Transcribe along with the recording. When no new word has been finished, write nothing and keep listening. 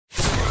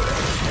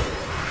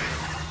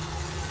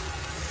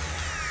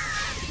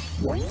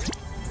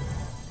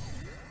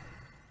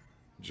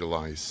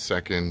July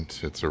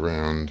 2nd, it's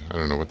around, I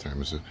don't know, what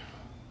time is it?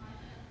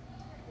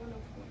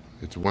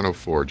 It's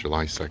 1:04,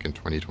 July 2nd,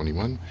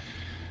 2021.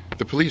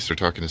 The police are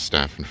talking to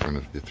staff in front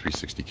of the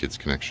 360 Kids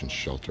Connection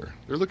shelter.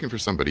 They're looking for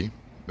somebody.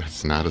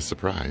 That's not a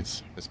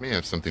surprise. This may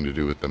have something to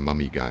do with the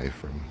mummy guy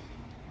from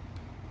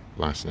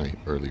last night,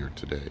 earlier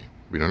today.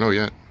 We don't know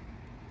yet.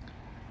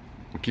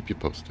 We'll keep you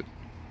posted.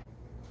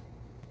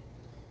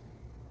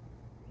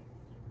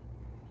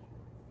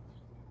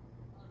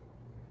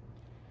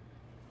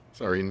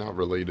 Sorry, not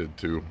related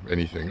to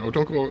anything. Oh,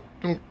 don't go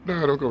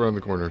around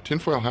the corner.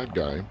 Tinfoil hat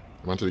guy.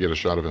 I wanted to get a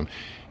shot of him.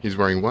 He's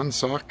wearing one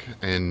sock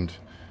and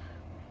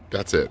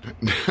that's it.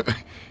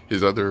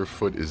 His other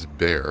foot is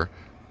bare.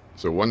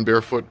 So one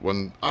barefoot,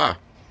 one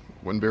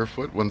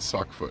barefoot, one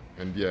sock foot.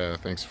 And yeah,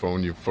 thanks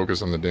phone, you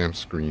focus on the damn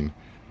screen.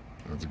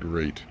 That's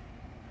great.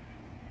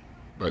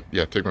 But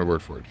yeah, take my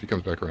word for it. If he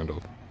comes back around,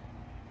 I'll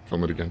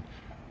film it again.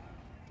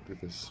 Look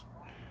at this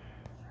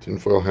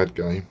tinfoil hat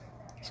guy.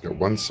 He's got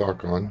one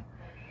sock on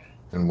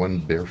and one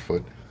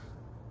barefoot.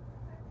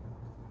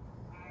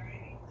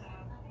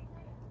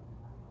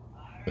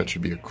 That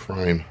should be a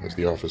crime as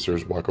the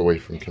officers walk away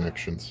from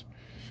Connections.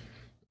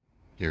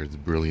 Here, it's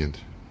brilliant,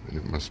 and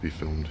it must be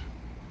filmed.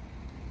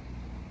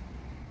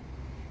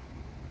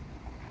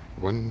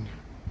 One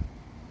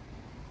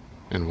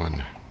and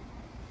one.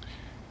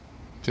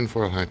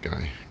 Tinfoil hat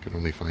guy could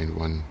only find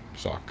one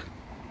sock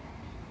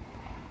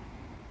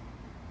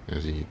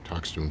as he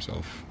talks to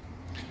himself.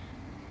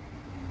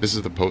 This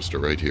is the poster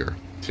right here.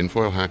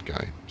 Tinfoil hat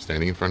guy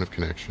standing in front of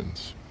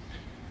Connections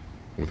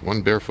with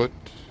one barefoot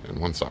and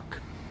one sock.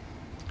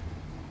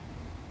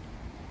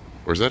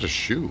 Or is that a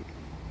shoe?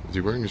 Is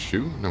he wearing a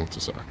shoe? No, it's a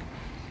sock.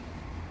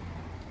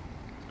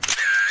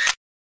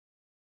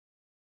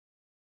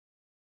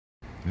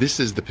 This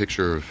is the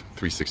picture of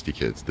 360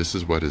 Kids. This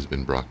is what has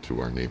been brought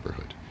to our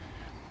neighborhood.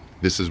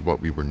 This is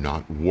what we were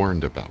not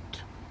warned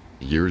about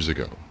years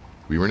ago.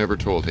 We were never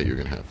told, hey, you're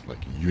going to have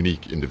like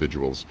unique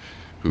individuals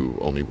who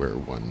only wear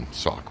one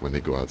sock when they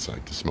go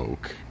outside to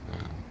smoke.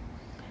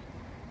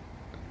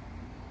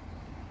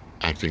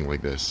 Acting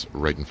like this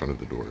right in front of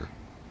the door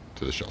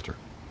to the shelter.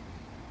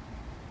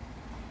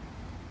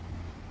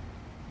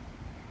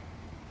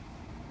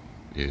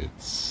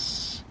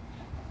 It's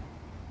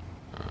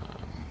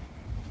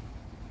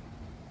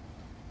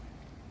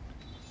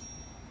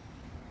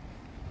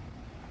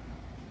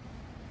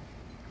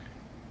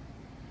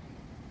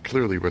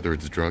clearly, whether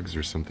it's drugs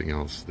or something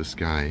else, this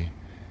guy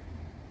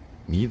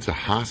needs a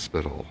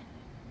hospital,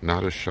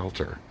 not a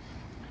shelter.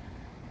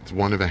 It's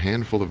one of a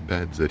handful of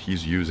beds that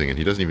he's using, and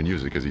he doesn't even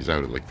use it because he's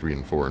out at like 3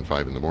 and 4 and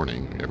 5 in the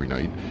morning every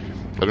night.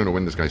 I don't know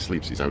when this guy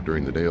sleeps. He's out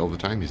during the day all the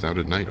time. He's out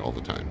at night all the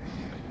time.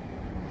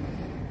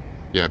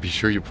 Yeah, be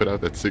sure you put out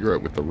that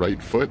cigarette with the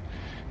right foot.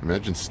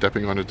 Imagine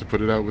stepping on it to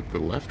put it out with the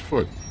left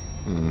foot.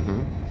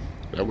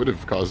 That would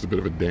have caused a bit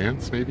of a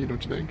dance, maybe,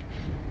 don't you think?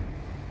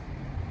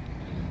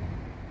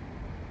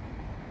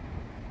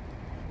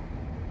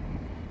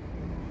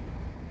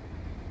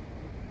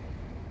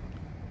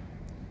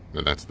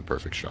 Now that's the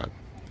perfect shot.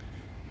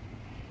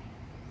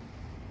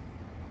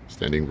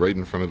 Standing right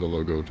in front of the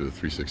logo to the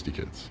 360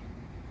 Kids.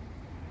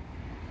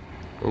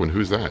 Oh, and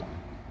who's that?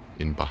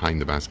 In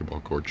behind the basketball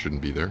court,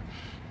 shouldn't be there.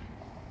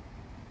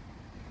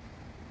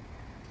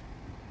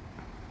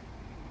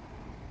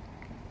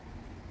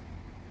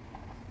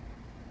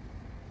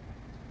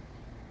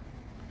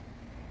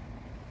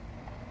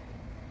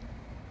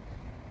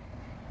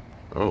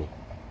 Oh.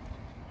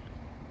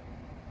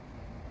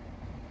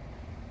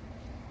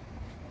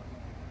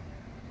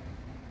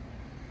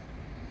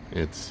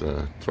 It's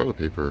a toilet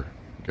paper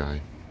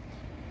guy.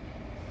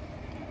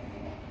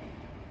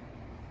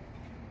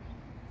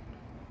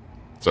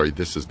 Sorry,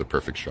 this is the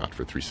perfect shot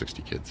for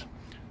 360 Kids.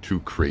 Two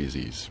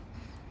crazies.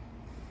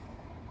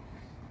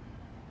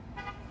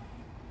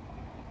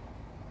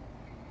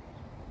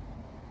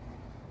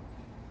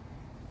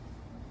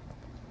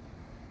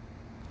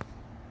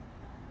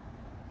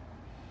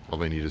 All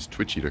they need is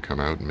Twitchy to come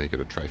out and make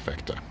it a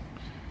trifecta.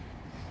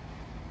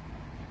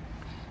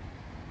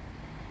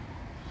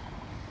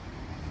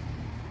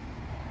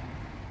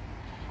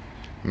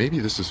 Maybe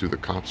this is who the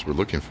cops were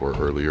looking for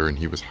earlier, and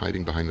he was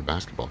hiding behind the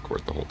basketball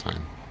court the whole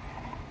time.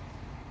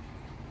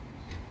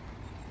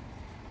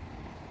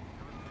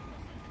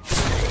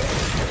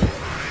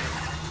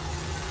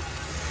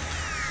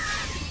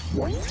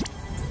 What?